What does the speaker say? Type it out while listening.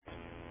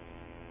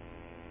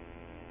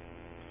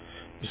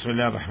بسم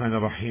الله الرحمن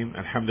الرحيم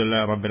الحمد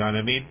لله رب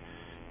العالمين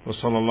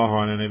وصلى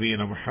الله على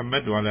نبينا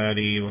محمد وعلى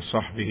آله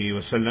وصحبه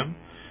وسلم.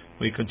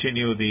 We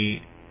continue the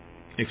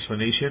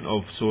explanation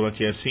of Surah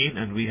Yasin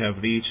and we have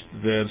reached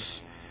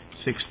verse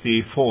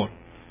 64.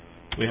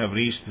 We have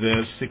reached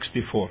verse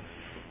 64.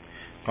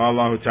 قال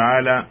الله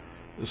تعالى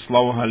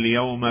اصلوها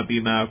اليوم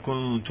بما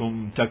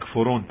كنتم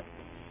تكفرون.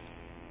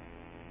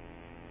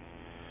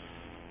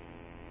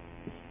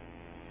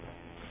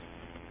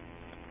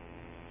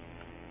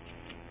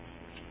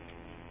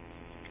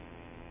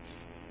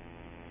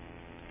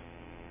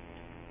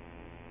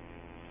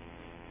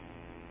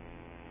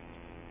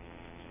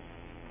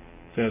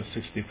 Verse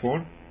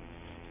 64.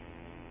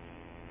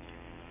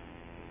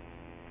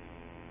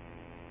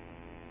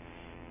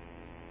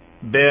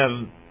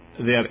 Bear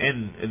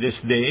therein this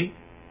day,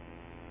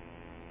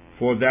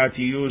 for that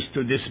you used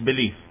to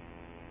disbelieve.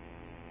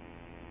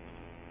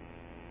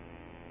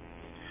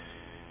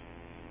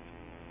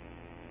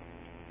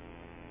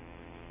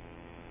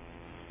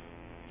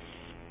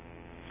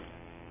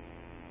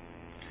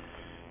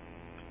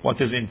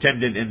 What is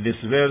intended in this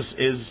verse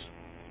is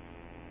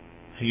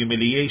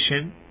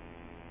humiliation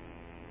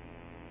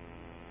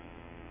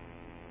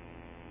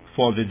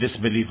for the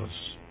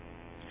disbelievers.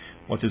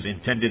 What is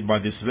intended by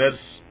this verse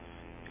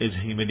is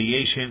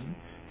humiliation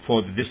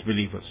for the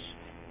disbelievers.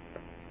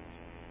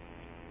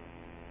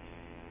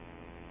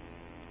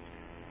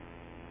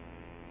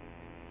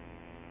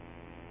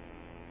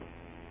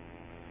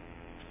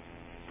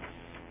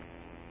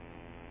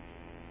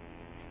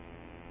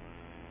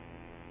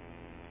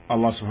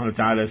 Allah subhanahu wa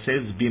ta'ala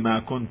says,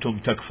 بِمَا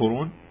كُنْتُمْ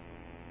تَكْفُرُونَ,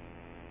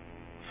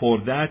 for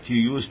that you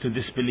used to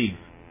disbelieve.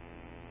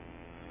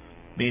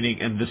 Meaning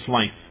in this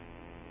life.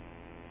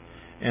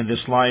 In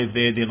this life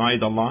they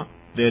denied Allah,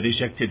 they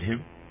rejected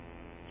Him.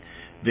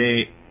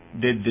 They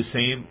did the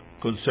same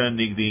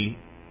concerning the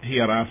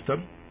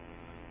hereafter,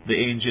 the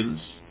angels,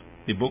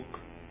 the book,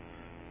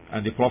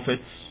 and the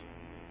prophets,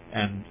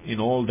 and in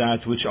all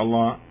that which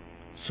Allah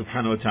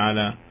subhanahu wa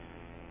ta'ala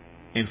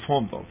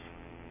informed of.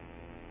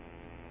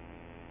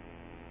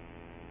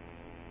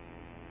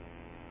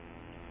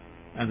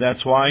 And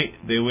that's why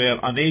they were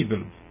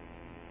unable.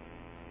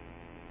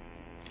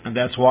 And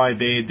that's why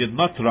they did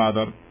not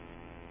rather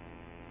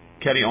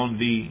carry on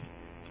the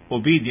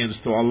obedience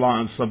to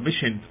Allah and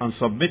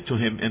submit to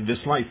Him in this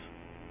life.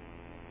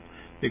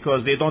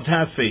 Because they don't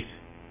have faith.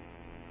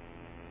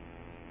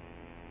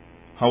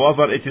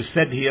 However, it is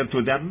said here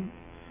to them,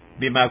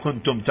 بِمَا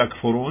كُنْتُمْ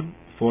تَكْفُرُونَ,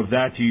 for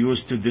that you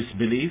used to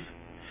disbelieve,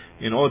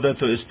 in order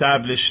to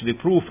establish the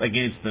proof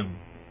against them.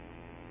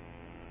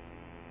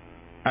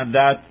 And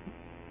that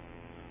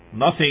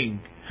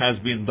nothing has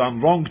been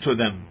done wrong to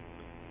them,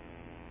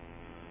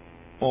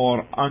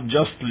 or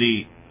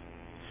unjustly,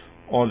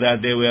 or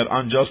that they were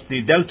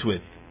unjustly dealt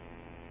with.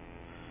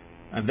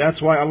 And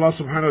that's why Allah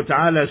subhanahu wa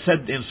ta'ala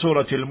said in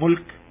Surah Al-Mulk,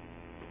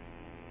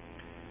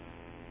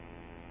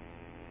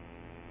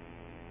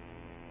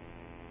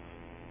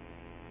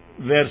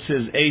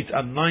 verses 8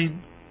 and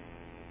 9,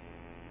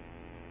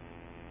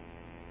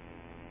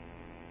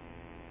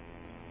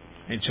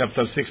 in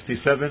chapter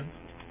 67,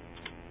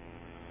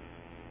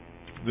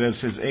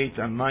 verses 8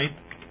 and 9,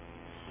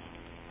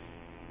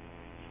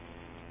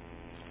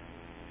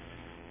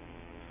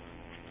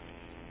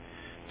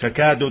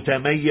 تكاد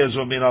تميز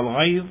من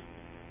الغيظ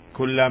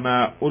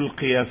كلما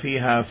ألقي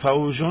فيها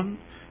فوج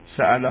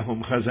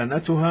سألهم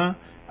خزنتها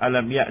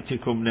ألم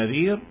يأتكم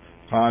نذير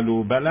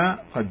قالوا بلى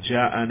قد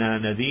جاءنا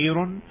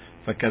نذير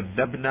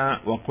فكذبنا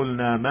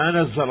وقلنا ما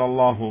نزل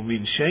الله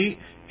من شيء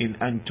إن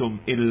أنتم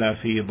إلا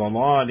في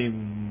ضلال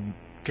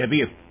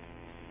كبير.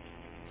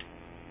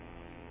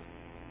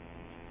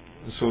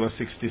 Surah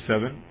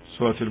 67,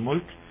 Surah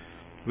Al-Mulk,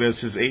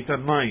 verses 8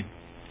 and 9.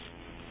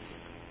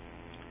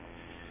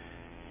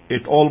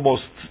 It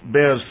almost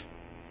bursts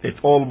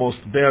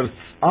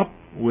up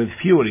with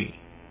fury.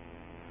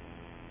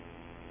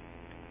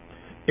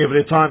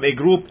 Every time a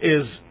group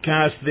is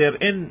cast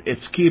therein,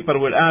 its keeper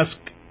will ask,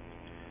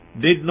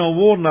 did no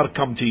warner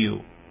come to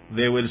you?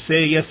 They will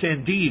say, yes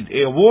indeed,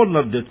 a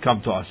warner did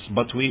come to us,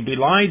 but we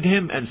belied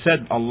him and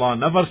said, Allah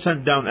never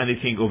sent down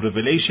anything of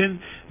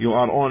revelation, you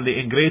are only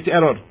in great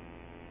error.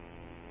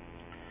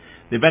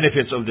 The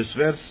benefits of this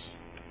verse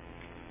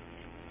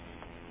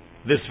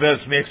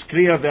makes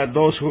clear that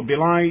those who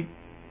belie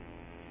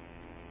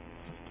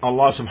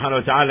Allah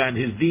subhanahu wa ta'ala and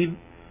His deen,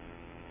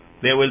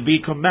 they will be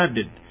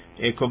commanded.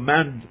 A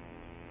command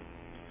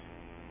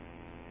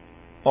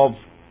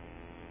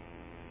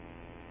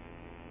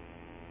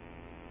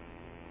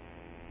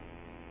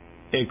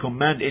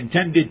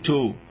intended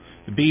to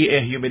be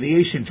a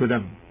humiliation to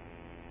them.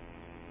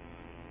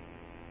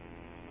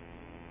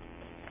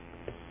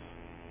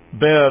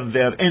 Bear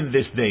therein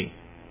this day.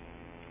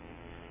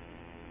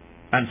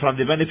 And from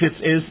the benefits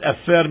is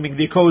affirming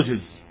the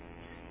causes.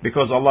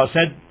 Because Allah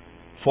said,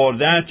 for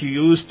that you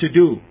used to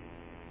do.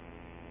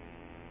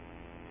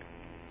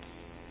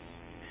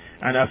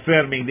 And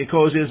affirming the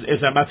causes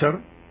is a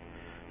matter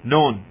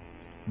known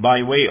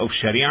by way of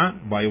Sharia,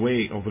 by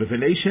way of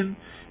revelation,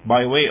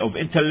 by way of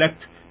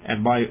intellect,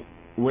 and by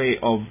way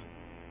of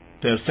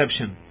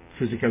perception,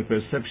 physical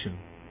perception.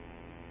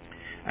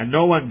 And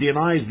no one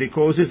denies the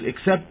causes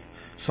except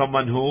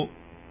someone who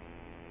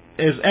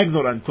is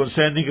ignorant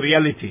concerning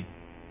reality.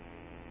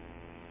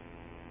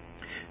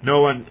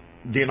 No one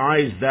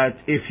denies that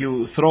if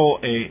you throw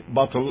a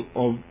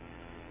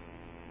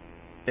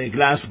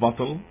glass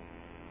bottle,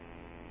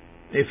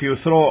 if you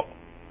throw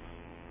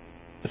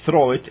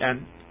it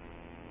and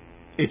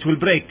it will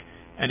break,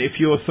 and if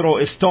you throw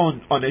a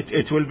stone on it,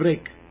 it will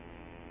break.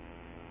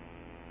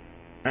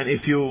 And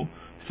if you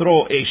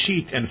throw a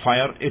sheet in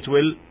fire, it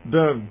will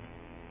burn.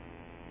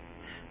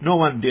 No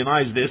one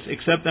denies this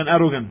except an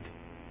arrogant.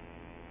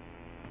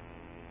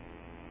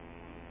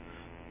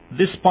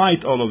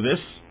 Despite all of this,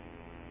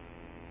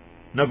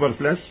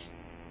 nevertheless,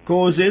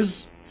 causes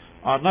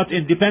are not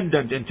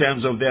independent in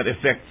terms of their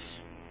effects.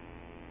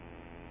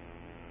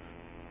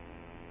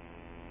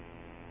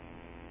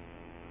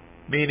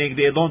 Meaning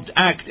they don't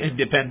act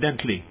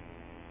independently,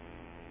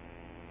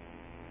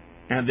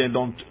 and they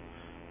don't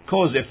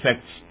cause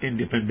effects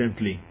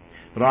independently,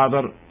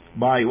 rather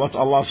by what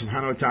Allah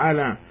subhanahu wa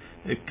ta'ala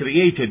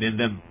created in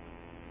them.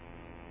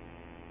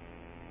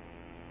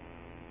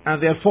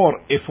 And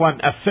therefore, if one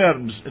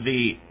affirms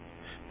the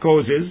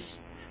causes,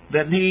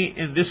 then he,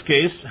 in this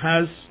case,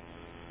 has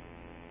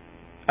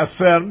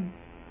affirmed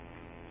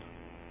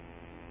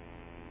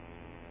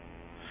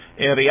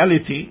a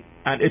reality,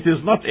 and it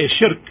is not a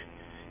shirk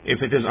if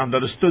it is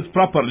understood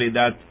properly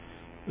that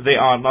they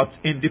are not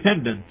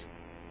independent.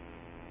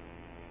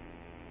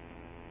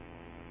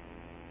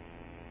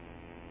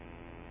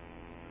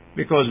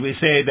 Because we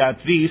say that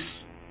these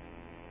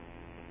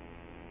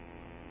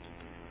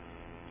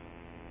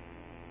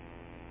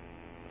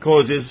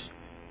causes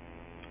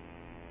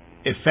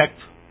effect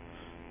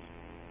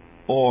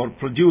or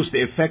produce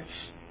the effects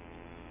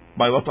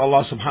by what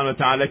Allah subhanahu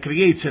wa ta'ala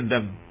creates in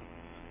them.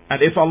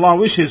 And if Allah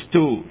wishes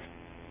to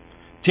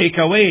take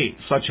away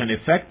such an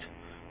effect,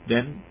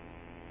 then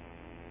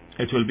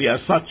it will be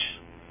as such.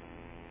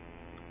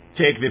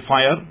 Take the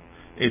fire,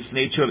 its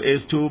nature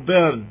is to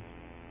burn.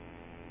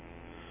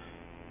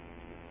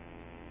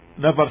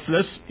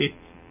 Nevertheless, it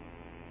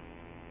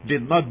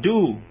did not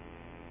do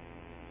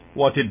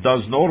what it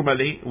does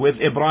normally with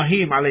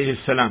Ibrahim alayhi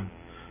salam.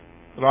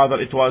 Rather,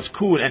 it was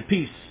cool and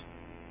peace,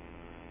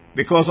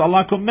 because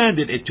Allah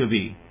commanded it to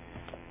be,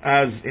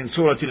 as in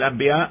Surah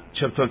Al-Anbiya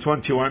chapter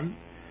 21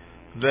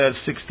 verse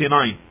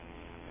 69.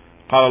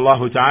 قال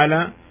الله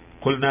تعالى: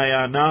 قلنا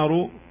يا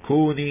نار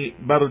كوني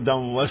بردا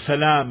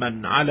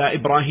وسلاما على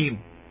إبراهيم.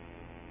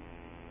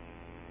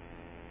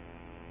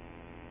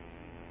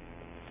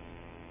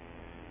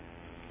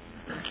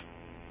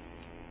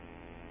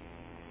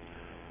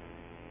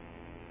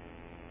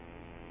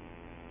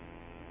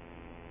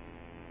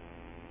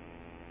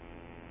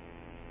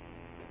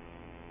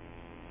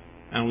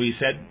 And we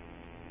said,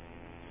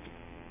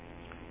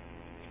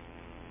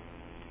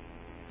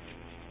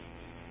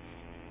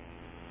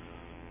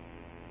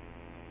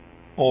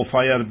 O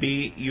fire,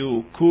 be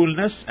you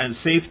coolness and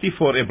safety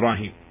for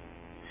Ibrahim.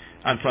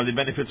 And from the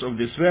benefits of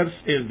this verse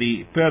is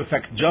the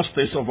perfect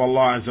justice of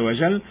Allah Azza wa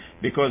Jal,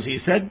 because He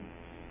said,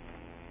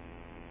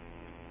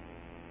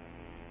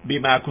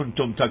 بِمَا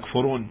كُنْتُمْ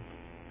تَكْفُرُونَ,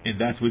 in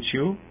that which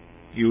you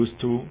used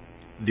to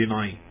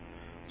deny.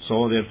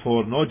 So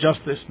therefore no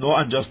justice, no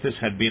injustice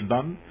had been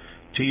done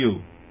to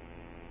you.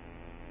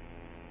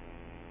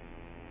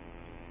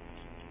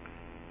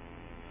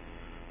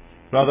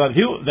 Rather,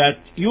 that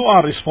you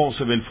are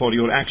responsible for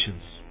your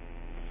actions.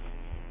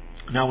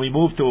 Now we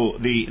move to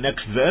the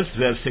next verse,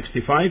 verse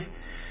 65.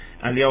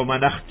 اليوم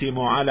نختم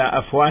على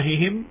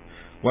أفواههم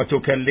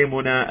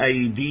وتكلمنا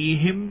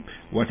أيديهم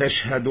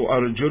وتشهد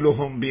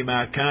أرجلهم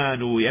بما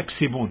كانوا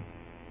يكسبون.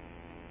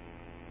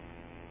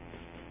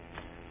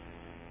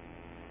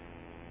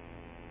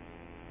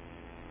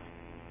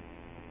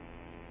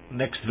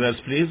 Next verse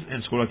please,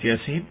 in Surah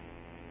Yasin.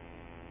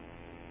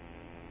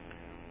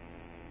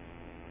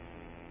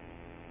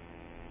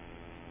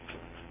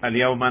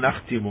 اليوم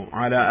نختم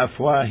على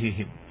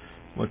أفواههم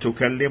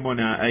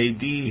وتكلمنا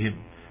أيديهم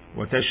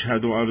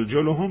وتشهد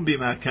أرجلهم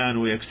بما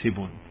كانوا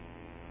يكسبون.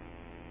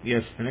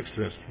 Yes, the next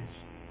verse please.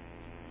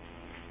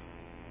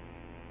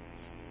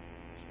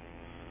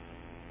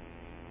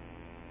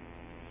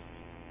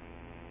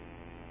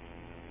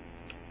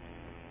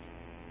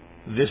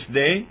 This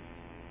day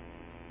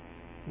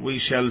we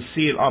shall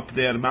seal up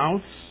their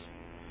mouths,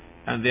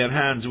 and their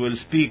hands will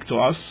speak to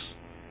us,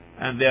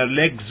 and their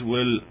legs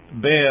will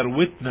bear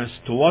witness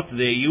to what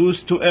they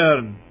used to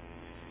earn.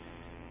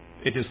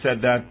 It is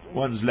said that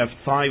one's left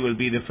thigh will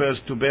be the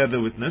first to bear the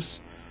witness.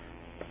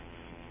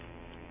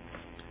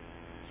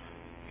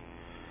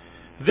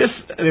 This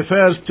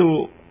refers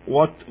to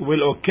what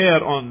will occur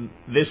on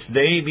this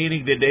day,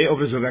 meaning the day of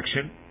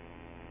resurrection.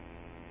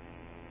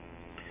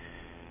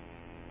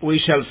 We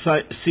shall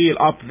seal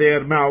up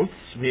their mouths,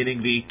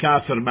 meaning the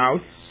kafir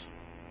mouths.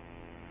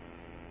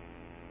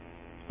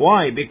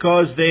 Why?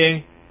 Because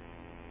they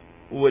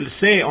will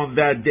say on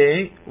that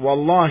day,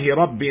 Wallahi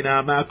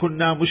Rabbina ma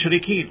kunna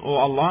mushrikeen. Oh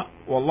Allah,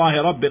 Wallahi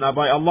Rabbina,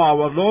 by Allah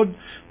our Lord,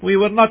 we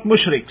were not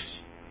mushriks.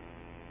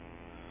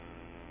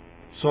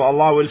 So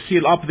Allah will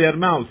seal up their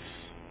mouths.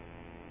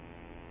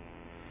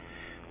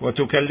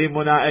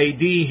 وَتُكَلِّمُنَا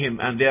أَيْدِيهِمْ,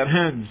 and their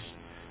hands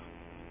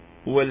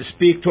will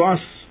speak to us,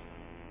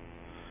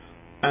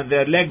 and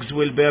their legs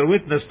will bear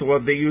witness to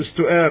what they used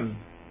to earn.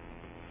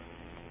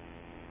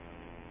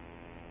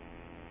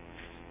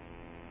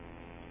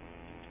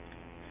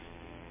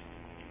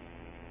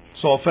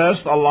 So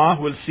first Allah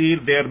will seal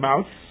their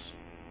mouths.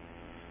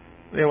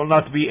 They will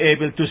not be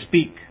able to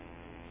speak.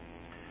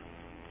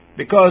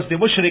 Because the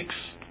mushriks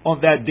on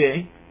that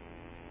day,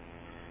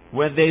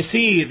 when they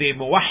see the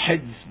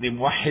muwahhids, the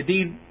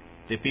muwahhideen,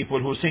 the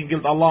people who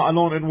singled Allah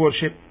alone in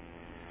worship,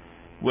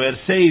 were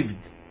saved,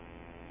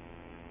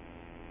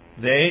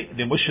 they,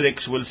 the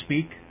mushriks, will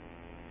speak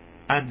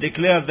and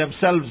declare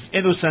themselves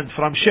innocent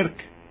from shirk,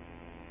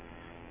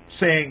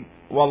 saying,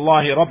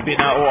 Wallahi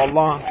Rabbina, O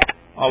Allah,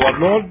 our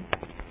Lord,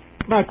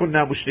 ma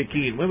kunna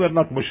mushrikeen, we were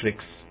not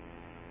mushriks.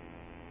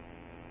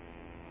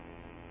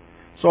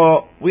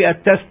 So we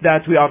attest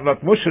that we are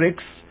not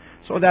mushriks,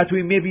 so that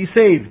we may be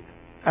saved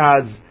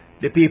as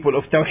the people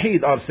of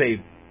Tawheed are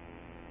saved.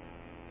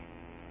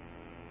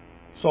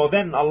 So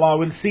then Allah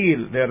will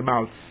seal their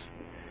mouths,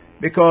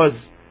 because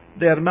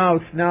their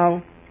mouth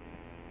now,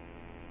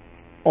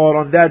 or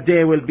on that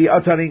day, will be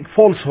uttering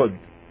falsehood,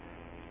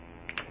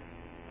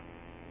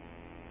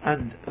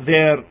 and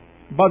their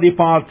body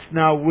parts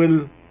now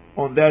will,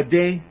 on that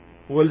day,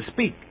 will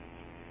speak.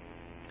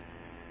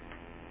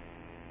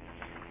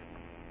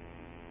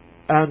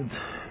 And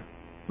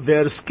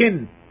their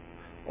skin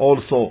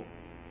also,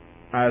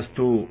 as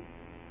to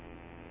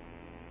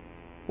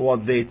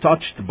what they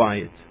touched by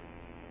it.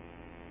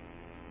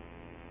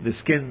 The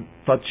skin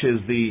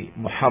touches the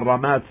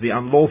muharramat, the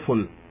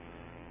unlawful,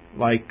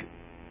 like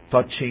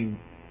touching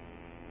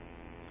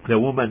the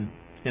woman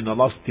in a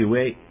lusty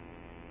way.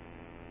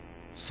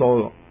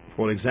 So,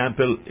 for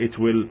example, it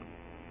will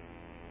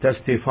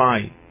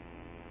testify,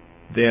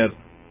 their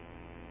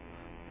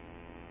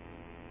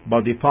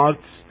body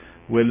parts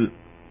will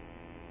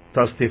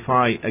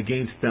testify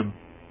against them.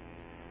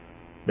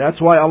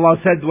 That's why Allah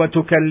said,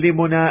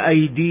 وَتُكَلِّمُنَا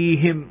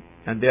أَيْدِيهِمْ,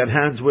 and their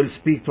hands will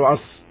speak to us.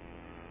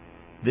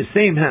 The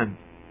same hand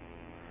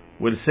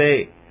will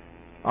say,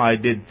 I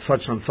did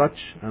such and such,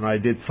 and I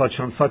did such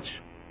and such.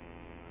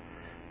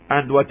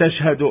 And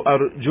وَتَشْهَدُ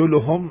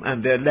أَرْجُلُهُمْ,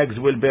 and their legs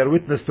will bear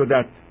witness to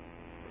that.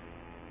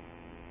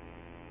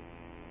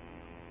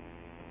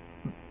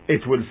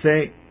 It will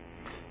say,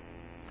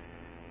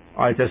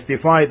 I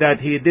testify that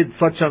he did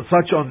such and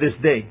such on this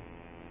day.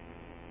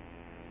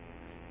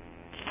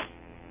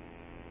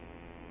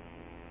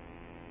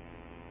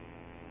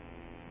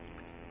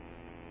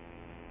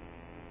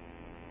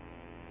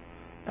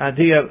 And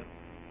here,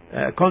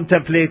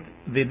 contemplate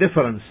the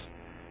difference.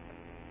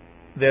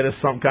 There is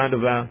some kind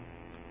of a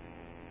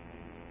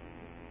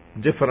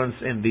difference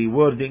in the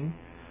wording.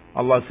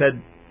 Allah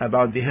said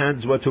about the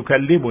hands,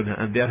 وَتُكَلِّمُنَا,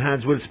 and their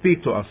hands will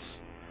speak to us,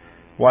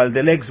 while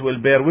the legs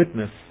will bear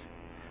witness.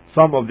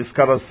 Some of the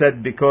scholars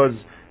said because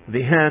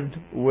the hand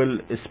will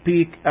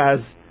speak as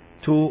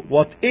to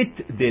what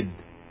it did,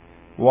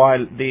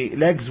 while the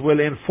legs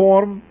will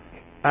inform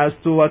as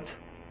to what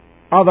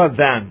other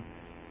than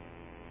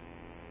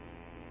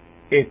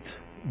it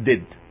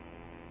did.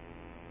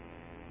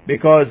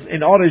 Because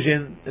in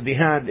origin, the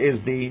hand is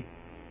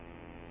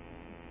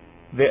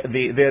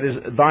there is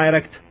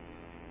direct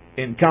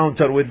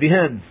encounter with the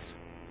hands.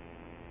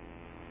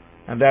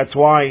 And that's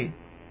why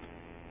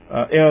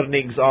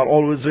earnings are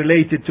always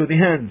related to the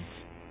hands.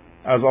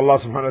 As Allah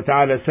subhanahu wa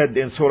ta'ala said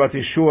in Surah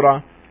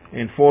Ash-Shura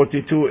in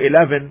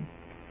 42:11,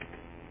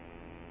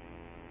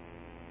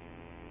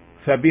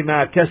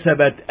 فَبِمَا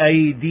كَسَبَتْ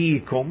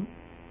أَيْدِيكُمْ,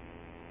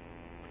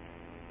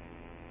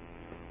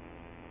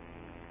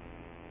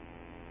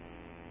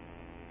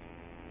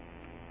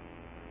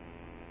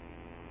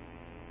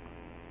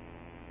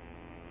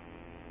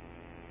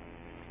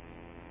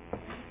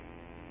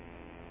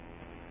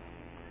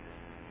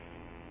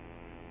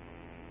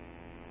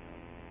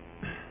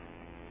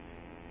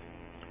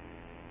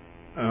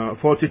 uh,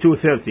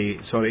 42:30,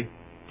 sorry,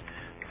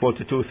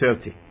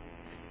 42:30.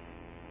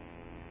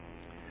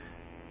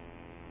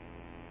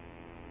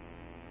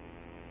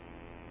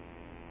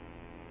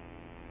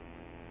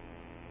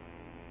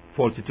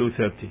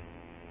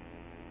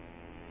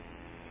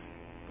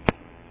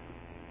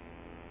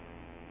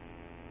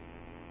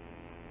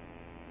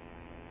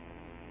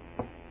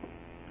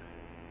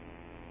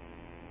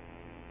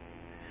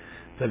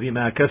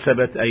 فبما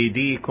كسبت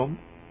أيديكم,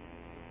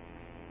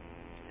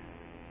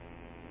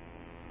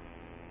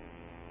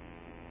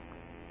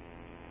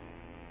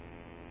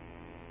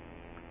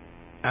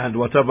 and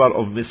whatever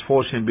of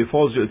misfortune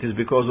befalls you, it is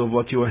because of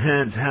what your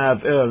hands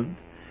have earned.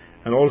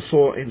 And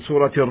also in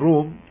Surah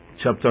Ar-Rum,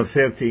 chapter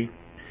 30,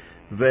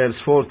 verse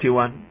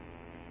 41,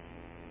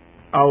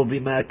 أو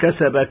بما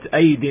كسبت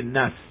أيدي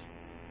الناس,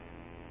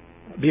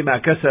 بما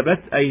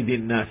كسبت أيدي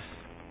الناس,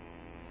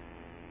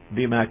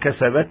 بما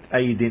كسبت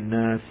أيدي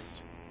الناس.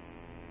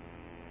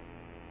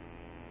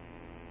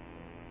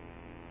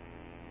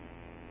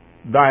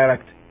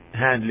 Direct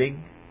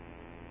handling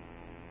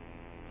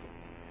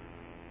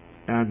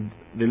and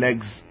the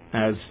legs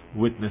as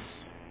witness.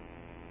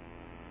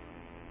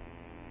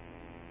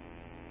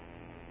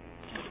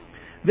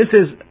 This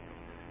is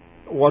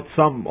what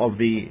some of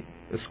the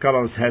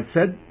scholars had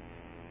said,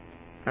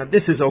 and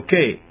this is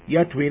okay.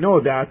 Yet we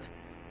know that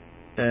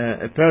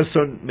a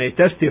person may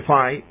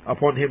testify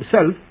upon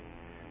himself,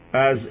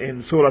 as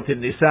in Surah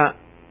An-Nisa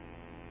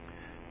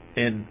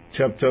in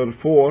chapter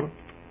 4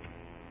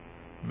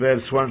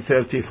 verse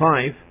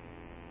 135,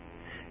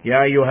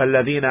 يا أيها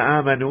الذين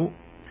آمنوا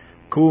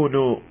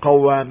كونوا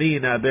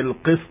قوامين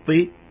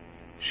بالقسط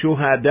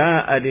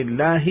شهداء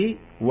لله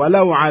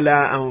ولو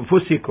على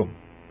أنفسكم.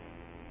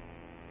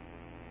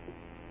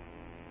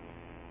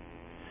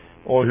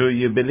 Or who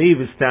you believe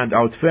stand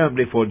out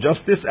firmly for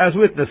justice as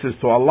witnesses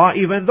to Allah,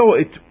 even though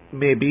it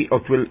may be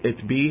or will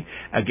it be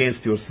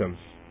against yourselves.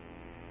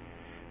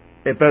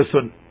 A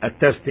person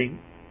attesting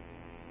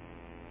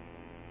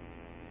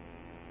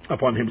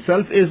upon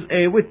himself is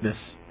a witness,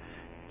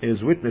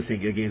 is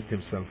witnessing against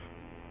himself.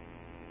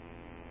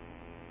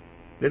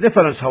 The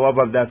difference,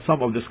 however, that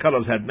some of the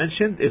scholars had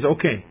mentioned is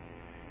okay.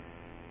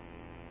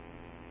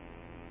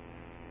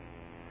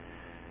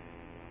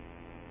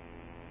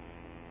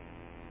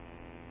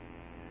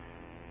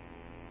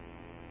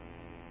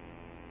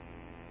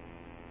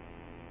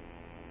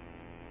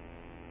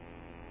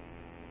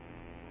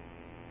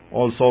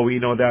 Also, we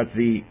know that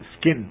the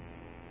skin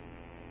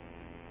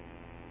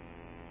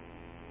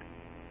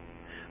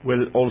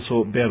will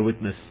also bear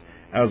witness,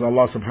 as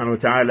Allah subhanahu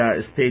wa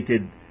ta'ala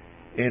stated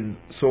in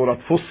Surah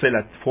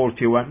Fussilat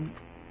 41,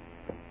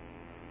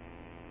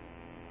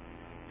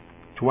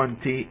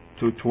 20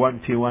 to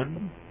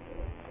 21.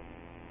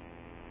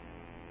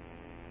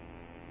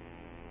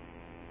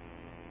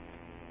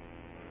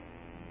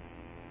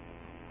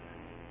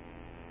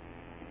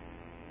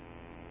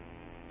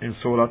 In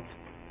Surah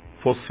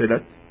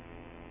Fussilat,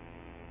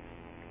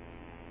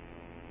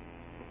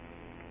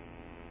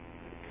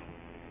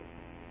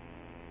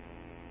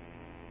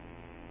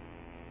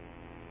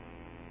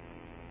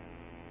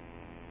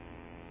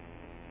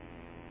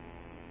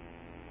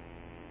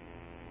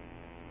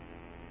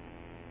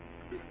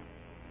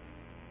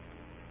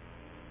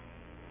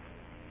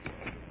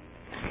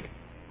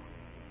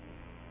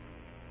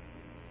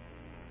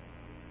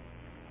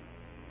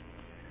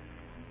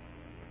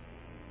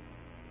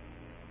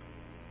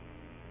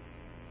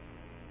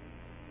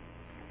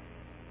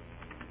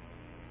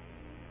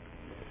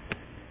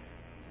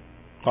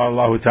 قال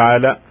الله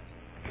تعالى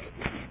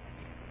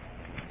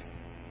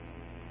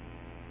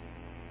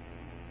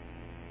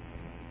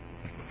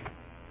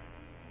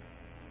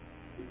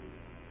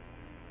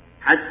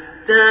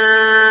حتى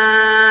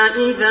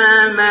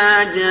إذا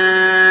ما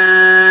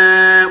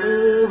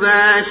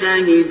جاءوها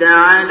شهد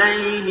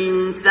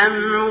عليهم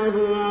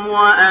سمعهم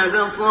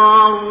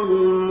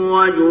وأبصارهم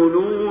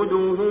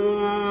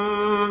وجلودهم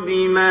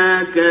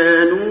بما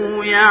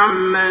كانوا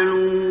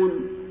يعملون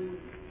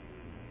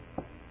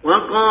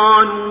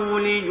وقالوا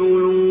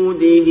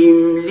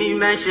لجلودهم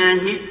لم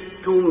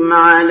شهدتم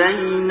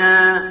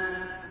علينا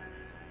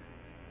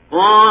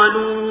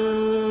قالوا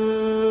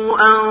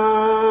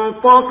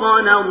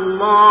أنطقنا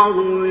الله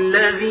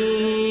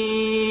الذي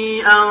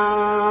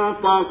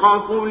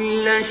أنطق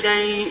كل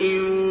شيء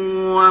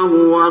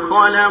وهو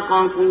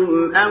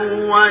خلقكم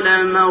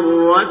أول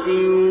مرة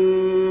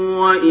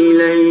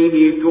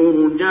وإليه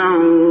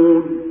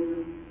ترجعون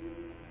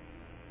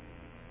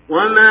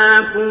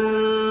وما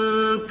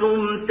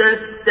كنتم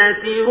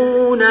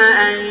تستترون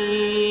أن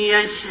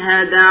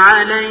يشهد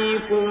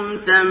عليكم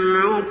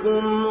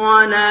سمعكم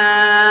ولا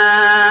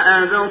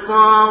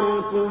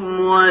أبصاركم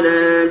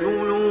ولا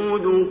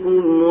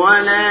جلودكم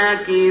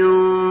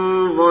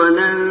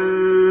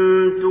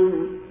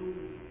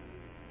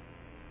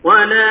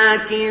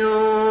ولكن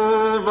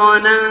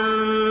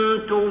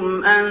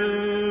ظننتم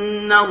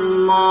أن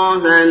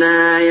الله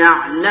لا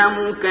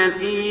يعلم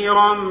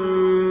كثيرا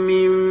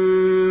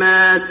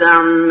مما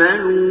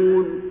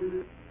تعملون.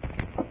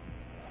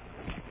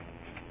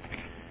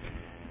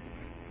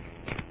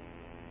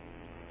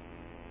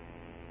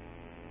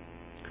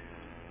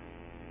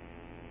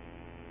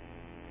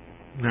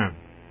 نعم.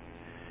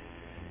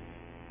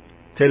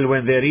 Till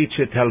when they reach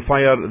it,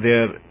 hellfire,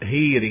 their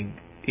hearing,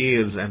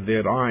 ears and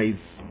their eyes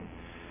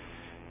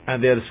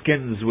and their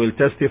skins will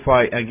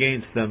testify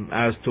against them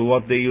as to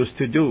what they used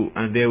to do,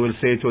 and they will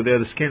say to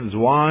their skins,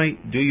 why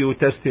do you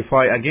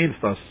testify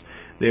against us?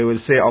 They will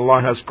say,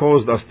 Allah has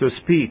caused us to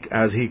speak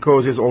as He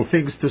causes all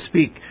things to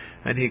speak,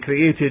 and He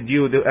created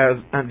you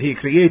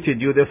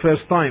the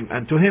first time,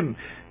 and to Him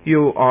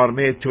you are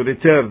made to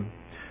return.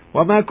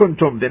 وَمَا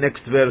كُنْتُمْ, the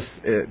next verse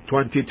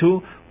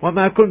 22,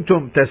 وَمَا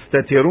كُنْتُمْ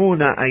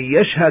تَسْتَتِرُونَ أَنْ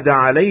يَشْهَدَ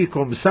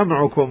عَلَيْكُمْ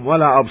سَمْعُكُمْ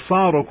وَلَا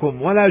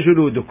أَبْصَارُكُمْ وَلَا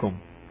جُلُودُكُمْ.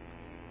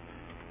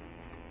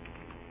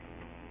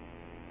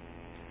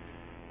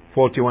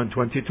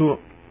 41:22.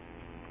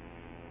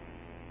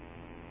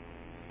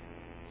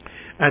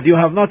 And you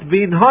have not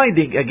been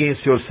hiding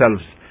against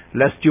yourselves,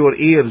 lest your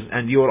ears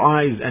and your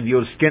eyes and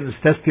your skins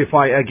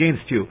testify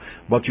against you,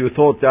 but you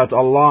thought that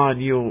Allah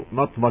knew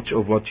not much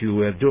of what you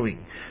were doing.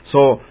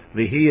 So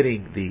the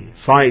hearing, the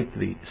sight,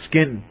 the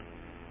skin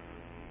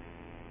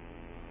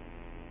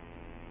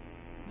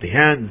the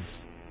hands,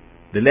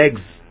 the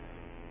legs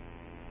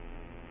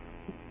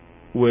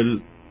will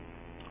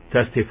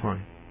testify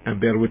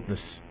and bear witness.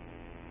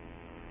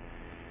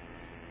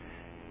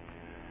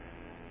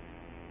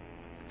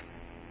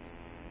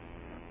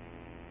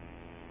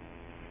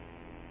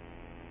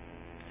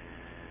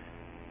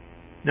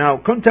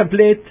 Now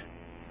contemplate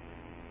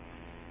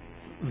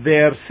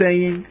their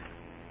saying,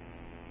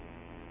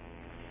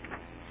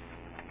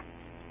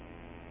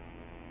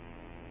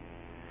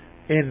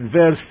 in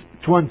verse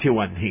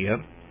 21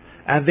 here,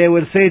 and they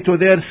will say to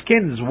their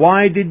skins,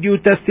 why did you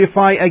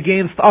testify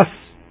against us?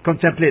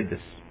 Contemplate this.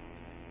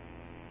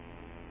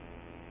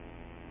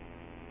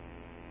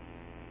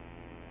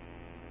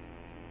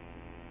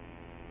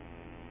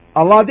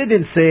 Allah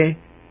didn't say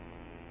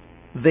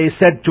they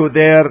said to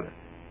their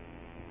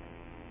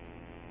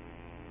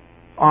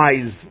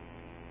eyes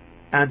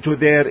and to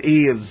their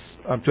ears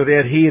and to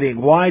their hearing,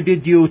 why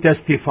did you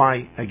testify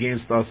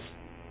against us?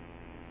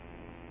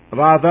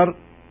 Rather,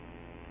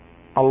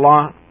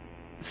 Allah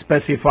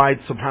specified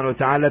subhanahu wa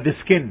ta'ala the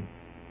skin,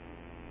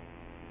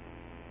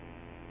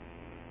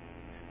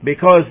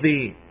 because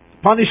the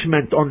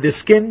punishment on the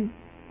skin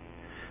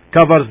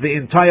covers the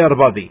entire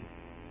body,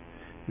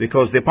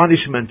 because the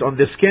punishment on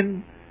the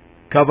skin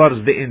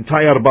covers the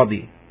entire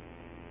body.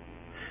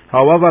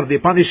 However, the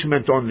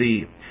punishment on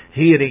the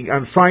hearing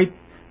and sight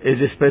is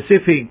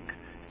specific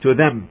to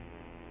them,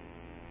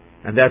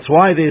 and that's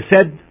why they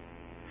said,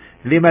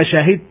 لِمَ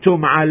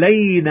شَهِدْتُمْ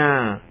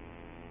عَلَيْنَا,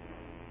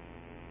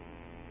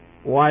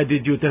 why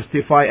did you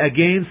testify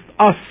against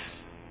us?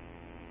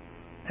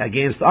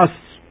 Against us.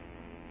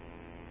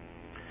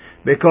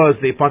 Because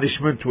the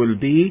punishment will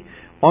be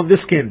on the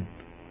skin.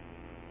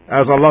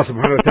 As Allah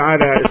subhanahu wa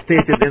ta'ala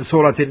stated in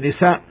Surah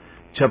An-Nisa,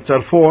 chapter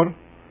 4,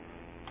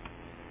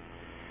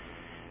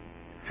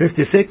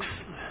 56,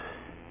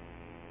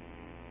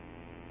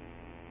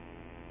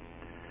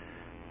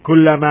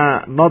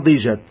 كلما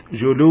نضجت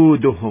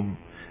جلودهم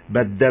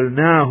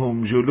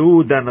بدلناهم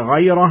جلودا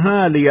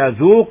غيرها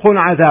ليذوقوا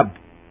العذاب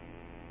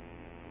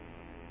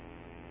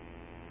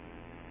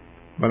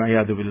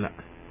والعياذ بالله.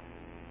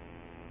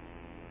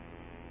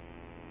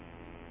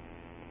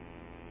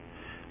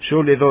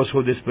 Surely those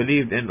who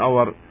disbelieved in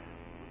our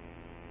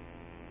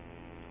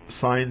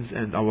signs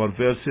and our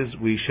verses,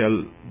 we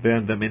shall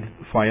burn them in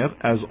fire.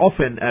 As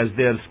often as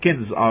their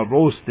skins are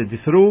roasted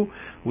through,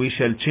 we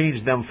shall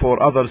change them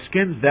for other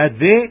skins, that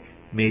they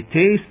may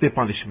taste the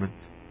punishment.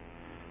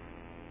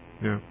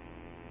 Yeah.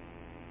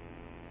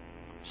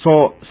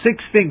 So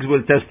 6 things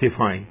will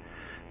testify: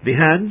 the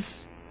hands,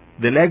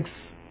 the legs,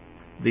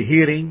 the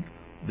hearing,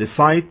 the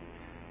sight,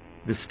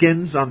 the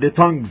skins, and the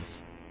tongues.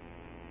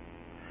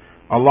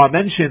 Allah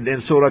mentioned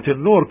in Surah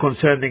An-Nur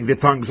concerning the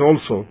tongues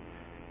also,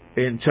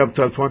 in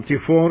chapter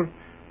 24,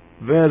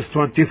 verse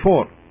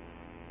 24.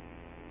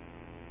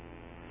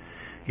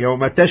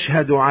 يوم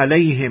تشهد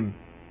عليهم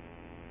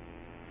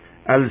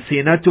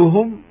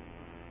ألسنتهم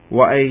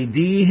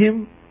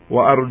وأيديهم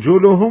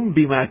وأرجلهم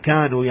بما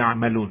كانوا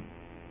يعملون.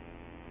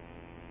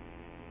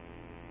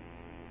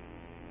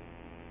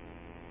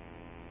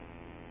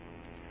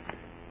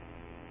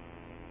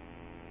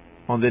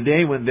 On the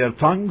day when their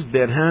tongues,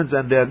 their hands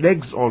and their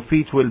legs or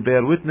feet will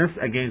bear witness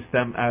against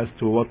them as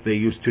to what they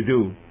used to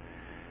do.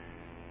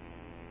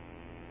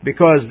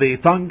 Because the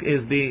tongue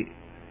is the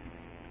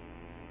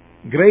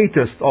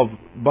greatest of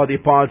body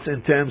parts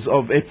in terms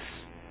of its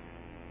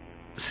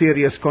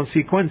serious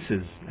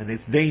consequences and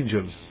its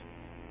dangers.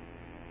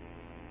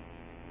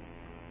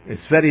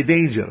 It's very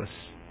dangerous.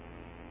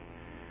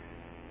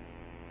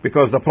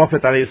 Because the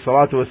Prophet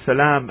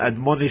ﷺ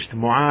admonished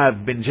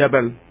Mu'adh bin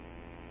Jabal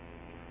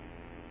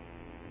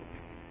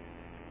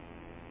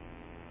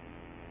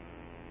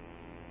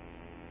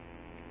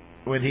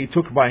when he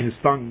took by his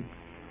tongue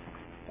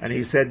and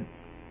he said,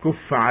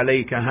 كف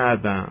عليك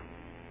هذا,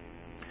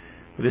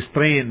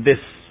 restrain this.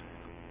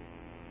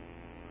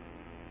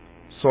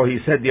 So he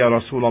said, Ya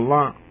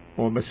Rasulullah,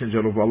 O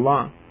Messenger of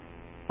Allah,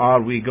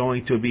 are we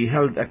going to be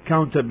held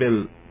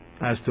accountable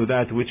as to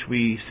that which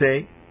we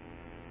say?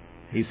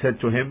 He said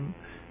to him,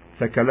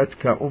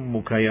 ثكلتك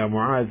أمك يا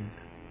معاذ,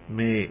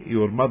 may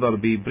your mother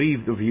be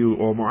bereaved of you,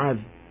 O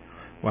Mu'adh.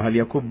 وهل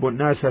يكب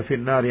الناس في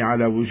النار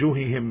على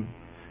وجوههم,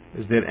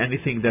 is there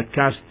anything that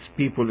casts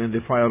people in the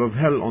fire of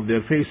hell on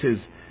their faces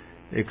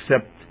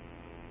except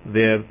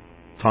their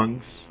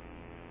tongues?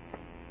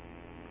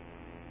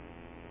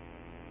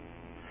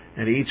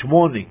 And each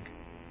morning,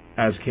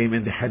 as came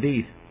in the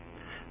hadith,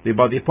 the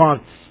body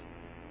parts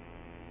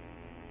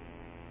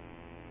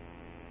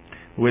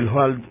will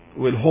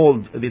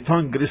hold the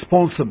tongue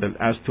responsible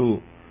as to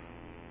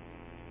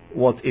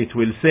what it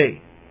will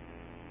say.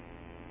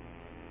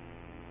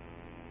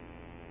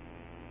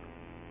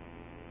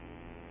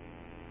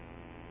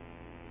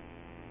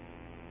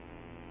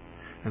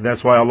 And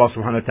that's why Allah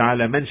subhanahu wa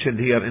ta'ala mentioned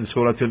here in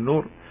Surah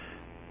An-Nur,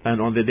 and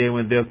on the day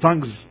when their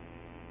tongues,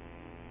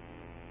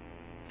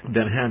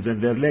 their hands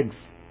and their legs.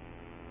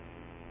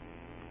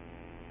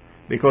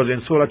 Because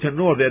in Surah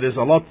An-Nur there is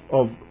a lot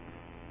of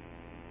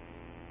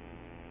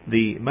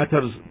the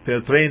matters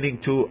pertaining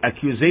to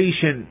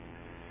accusation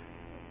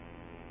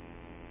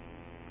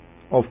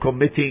of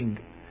committing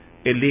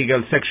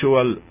illegal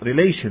sexual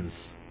relations.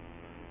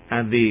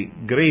 And the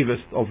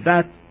gravest of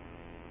that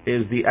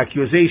is the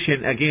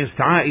accusation against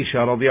Aisha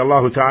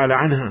radiallahu ta'ala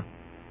anha.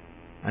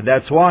 And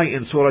that's why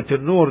in Surah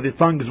An-Nur the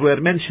tongues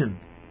were mentioned.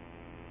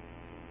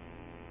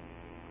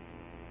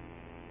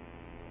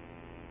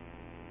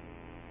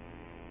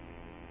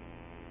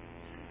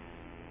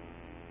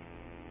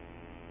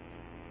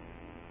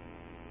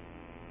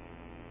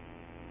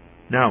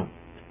 Now,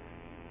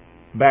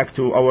 back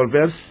to our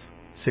verse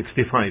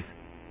 65.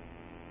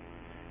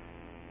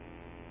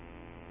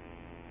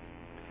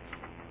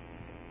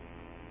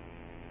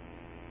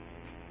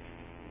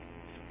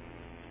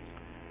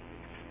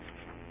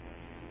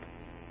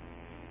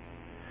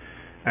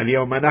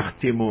 اليوم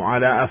نختم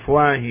على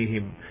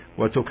أفواههم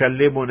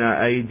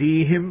وتكلمنا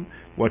أيديهم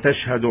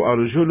وتشهد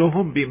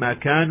أرجلهم بما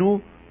كانوا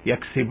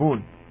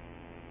يكسبون.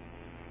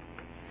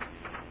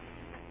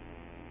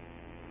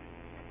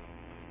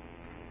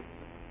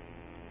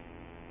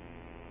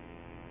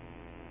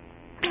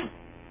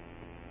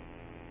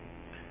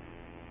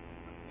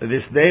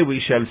 This day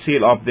we shall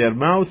seal up their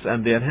mouths,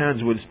 and their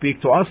hands will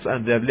speak to us,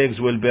 and their legs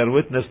will bear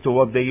witness to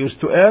what they used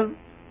to earn.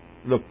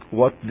 Look,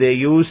 what they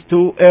used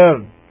to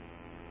earn.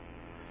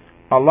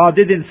 Allah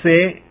didn't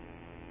say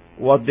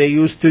what they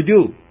used to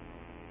do.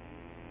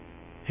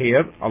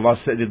 Here, Allah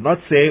did not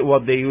say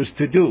what they used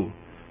to do.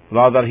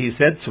 Rather, He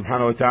said,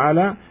 subhanahu wa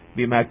ta'ala,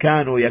 بِمَا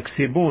كَانُوا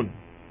يَكْسِبُونَ,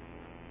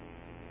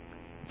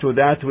 to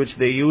that which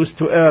they used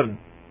to earn.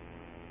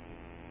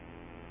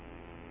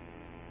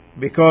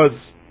 Because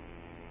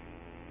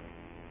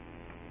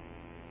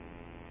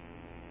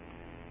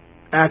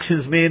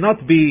actions may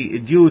not be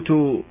due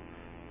to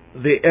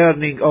the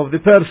earning of the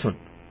person.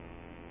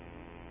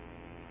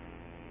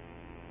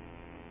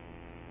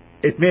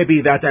 It may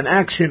be that an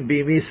action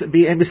be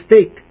a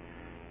mistake,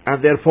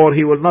 and therefore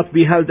he will not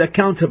be held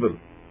accountable,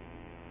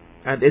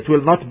 and it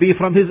will not be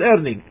from his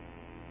earning.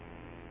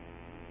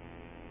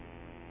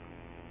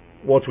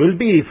 What will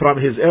be from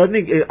his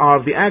earning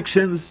are the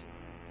actions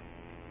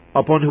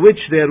upon which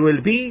there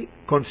will be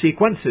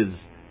consequences,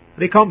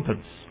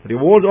 recompense,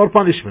 reward or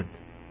punishment.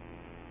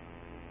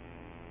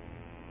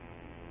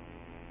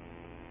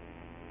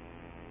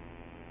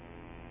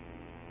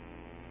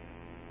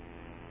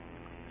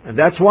 And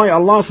that's why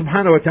Allah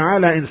subhanahu wa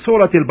ta'ala in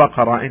Surah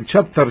Al-Baqarah in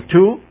chapter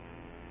 2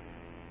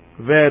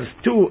 verse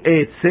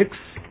 286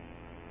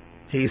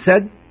 He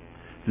said,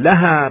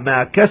 لها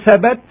ما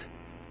كسبت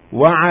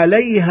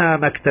وعليها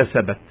ما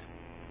اكتسبت.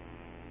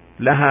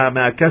 لها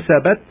ما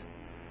كسبت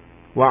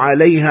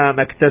وعليها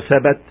ما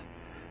اكتسبت.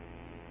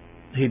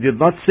 He did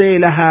not say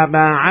لها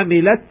ما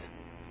عملت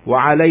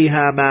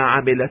وعليها ما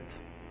عملت.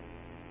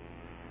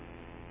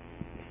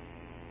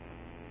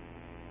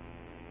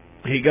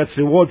 He gets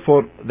reward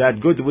for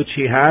that good which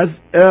he has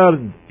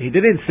earned. He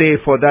didn't say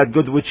for that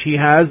good which he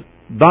has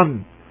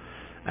done,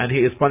 and he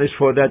is punished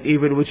for that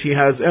evil which he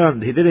has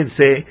earned. He didn't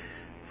say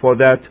for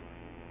that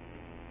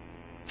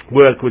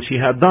work which he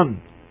had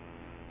done.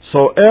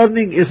 So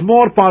earning is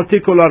more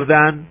particular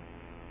than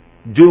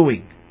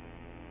doing,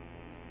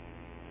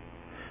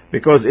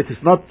 because it is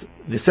not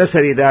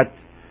necessary that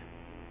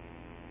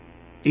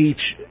each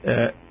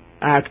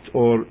act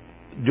or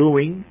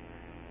doing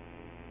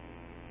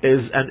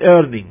is an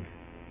earning,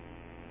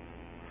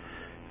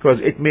 because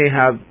it may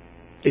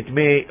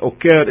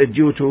occur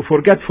due to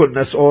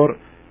forgetfulness or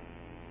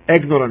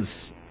ignorance,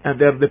 and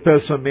then the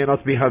person may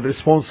not be held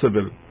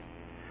responsible,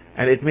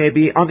 and it may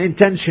be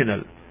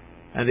unintentional,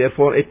 and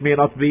therefore it may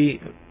not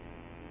be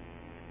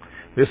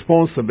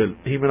responsible.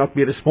 He may not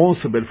be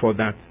responsible for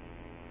that.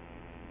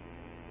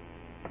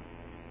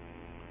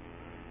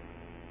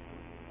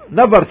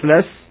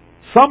 Nevertheless,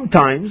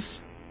 sometimes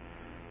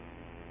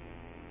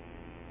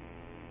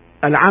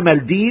al-amal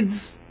deeds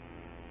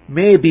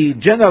may be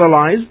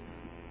generalized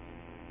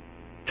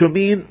to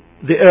mean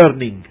the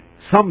earning.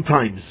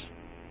 Sometimes,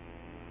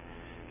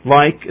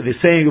 like the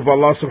saying of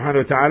Allah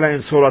subhanahu wa ta'ala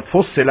in Surah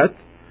Fussilat,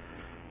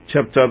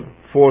 chapter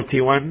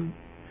 41,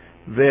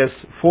 verse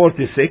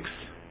 46,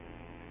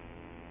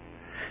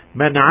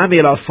 من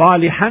عمل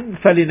صالحا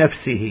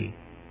فلنفسه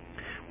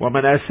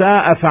ومن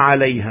أساء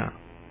فعليها.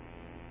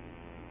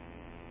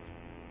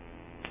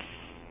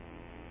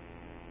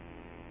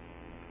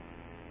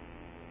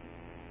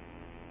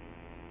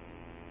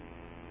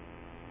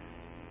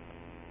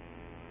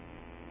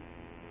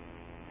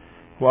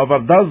 Whoever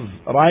does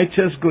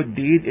righteous good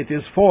deed, it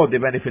is for the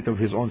benefit of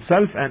his own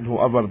self, and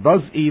whoever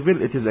does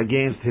evil, it is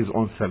against his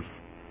own self.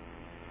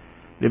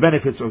 The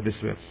benefits of this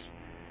verse.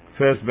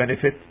 First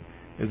benefit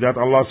is that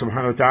Allah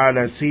subhanahu wa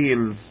ta'ala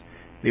seals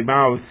the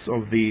mouths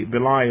of the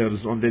beliers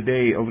on the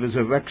day of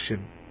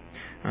resurrection,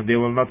 and they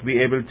will not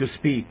be able to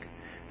speak.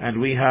 And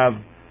we have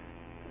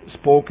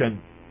spoken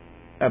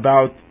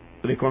about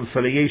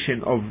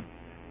reconciliation of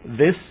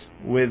this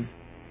with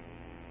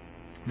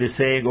the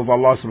saying of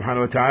Allah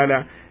subhanahu wa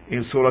ta'ala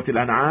in Surah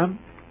Al-An'am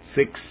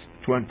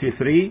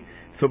 6:23,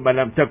 ثم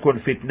لم تكن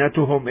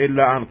فتنتهم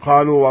إلا أن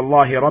قالوا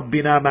والله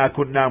ربنا ما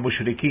كنا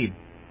مشركين.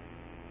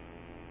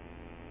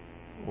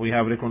 We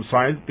have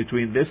reconciled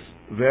between this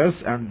verse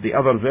and the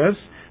other verse,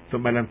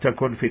 ثم لم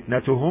تكن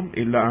فتنتهم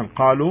إلا أن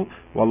قالوا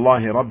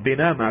والله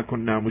ربنا ما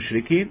كنا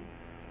مشركين.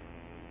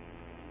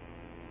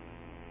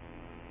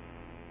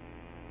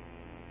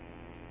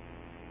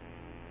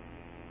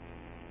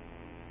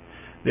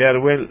 There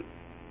will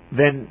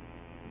then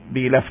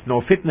be left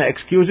no fitna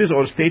excuses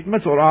or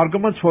statements or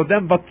arguments for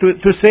them, but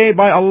to say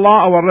by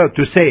Allah our Lord,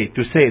 to say,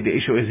 the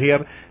issue is here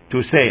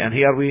to say, and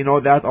here we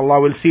know that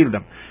Allah will seal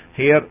them.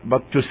 Here,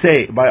 but to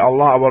say by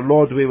Allah our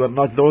Lord, we were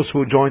not those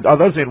who joined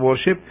others in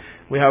worship.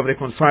 We have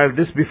reconciled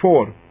this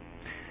before.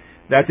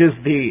 That is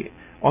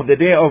on the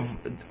day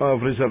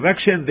of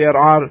resurrection, there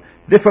are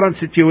different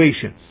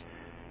situations.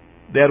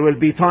 There will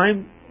be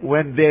time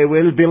when they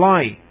will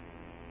belie,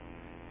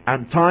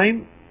 and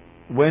time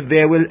when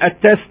they will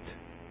attest.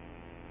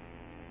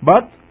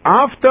 But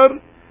after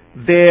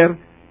their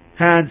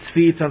hands,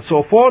 feet and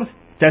so forth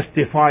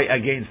testify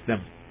against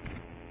them.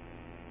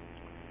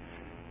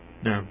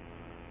 Now,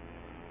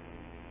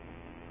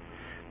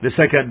 the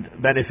second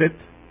benefit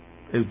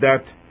is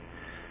that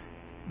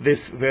this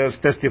verse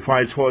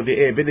testifies for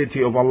the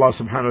ability of Allah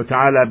subhanahu wa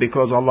ta'ala,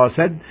 because Allah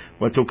said,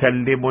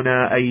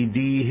 وَتُكَلِّمُنَا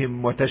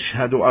أَيْدِيهِمْ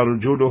وَتَشْهَدُ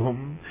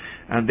أَرْجُلُهُم,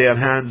 and their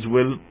hands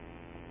will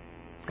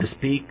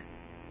speak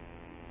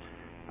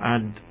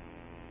and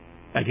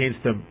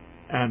against them,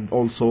 and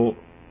also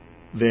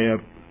their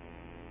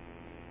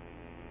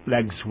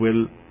legs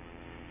will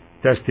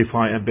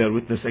testify and bear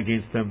witness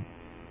against them,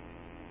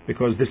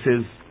 because this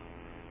is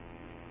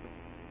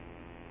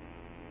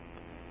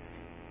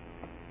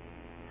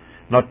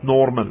not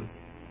normal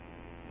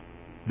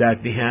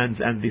that the hands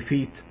and the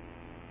feet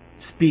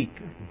speak,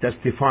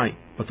 testify,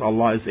 but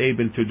Allah is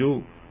able to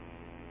do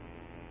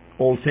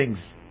all things.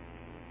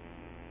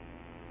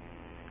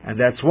 And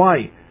that's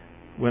why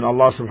when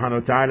Allah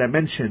subhanahu wa ta'ala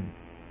mentioned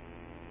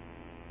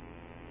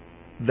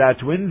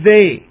that when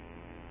they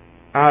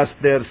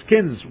asked their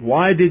skins,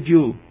 why did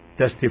you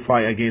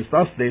testify against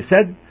us, they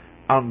said,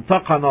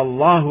 أَنْطَقَنَا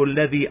اللَّهُ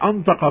الَّذِي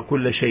أَنْطَقَ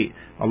كُلَّ شَيْءٍ.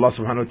 Allah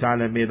subhanahu wa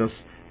ta'ala made us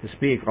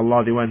speak.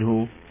 Allah, the one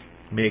who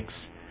makes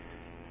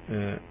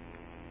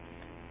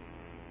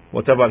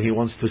whatever He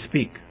wants to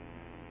speak.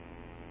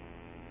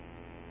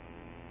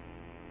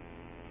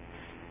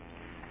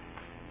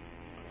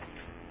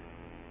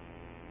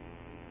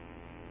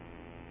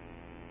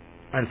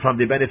 And from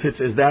the benefits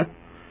is that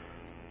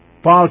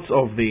parts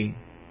of the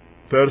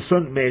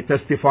person may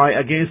testify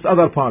against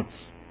other parts.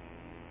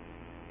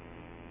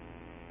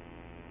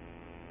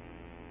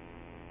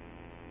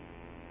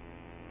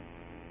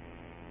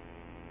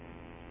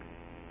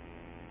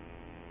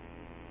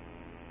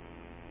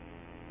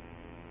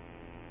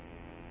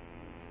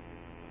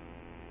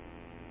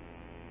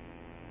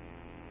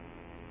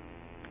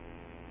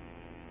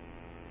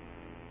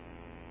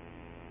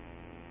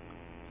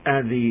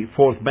 And the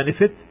fourth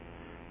benefit,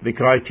 the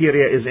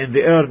criteria is in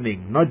the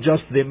earning, not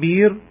just the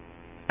mere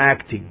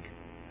acting.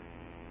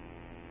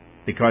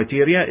 The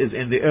criteria is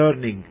in the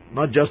earning,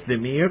 not just the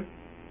mere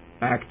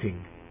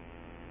acting.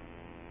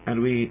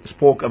 And we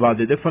spoke about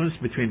the difference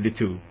between the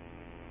two.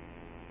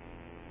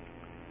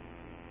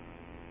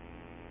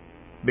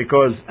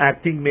 Because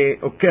acting may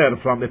occur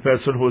from a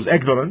person who is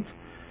ignorant,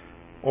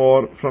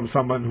 or from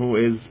someone who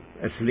is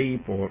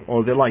asleep,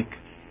 or the like.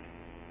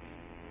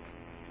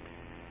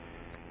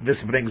 This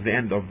brings the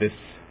end of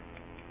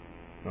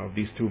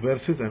these two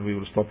verses, and we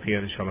will stop here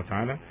inshallah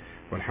ta'ala.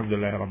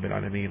 Walhamdulillahi rabbil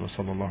alameen, wa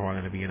sallallahu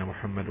ala nabiyyina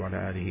Muhammad wa ala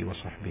alihi wa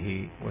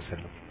sahbihi wa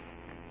sallam.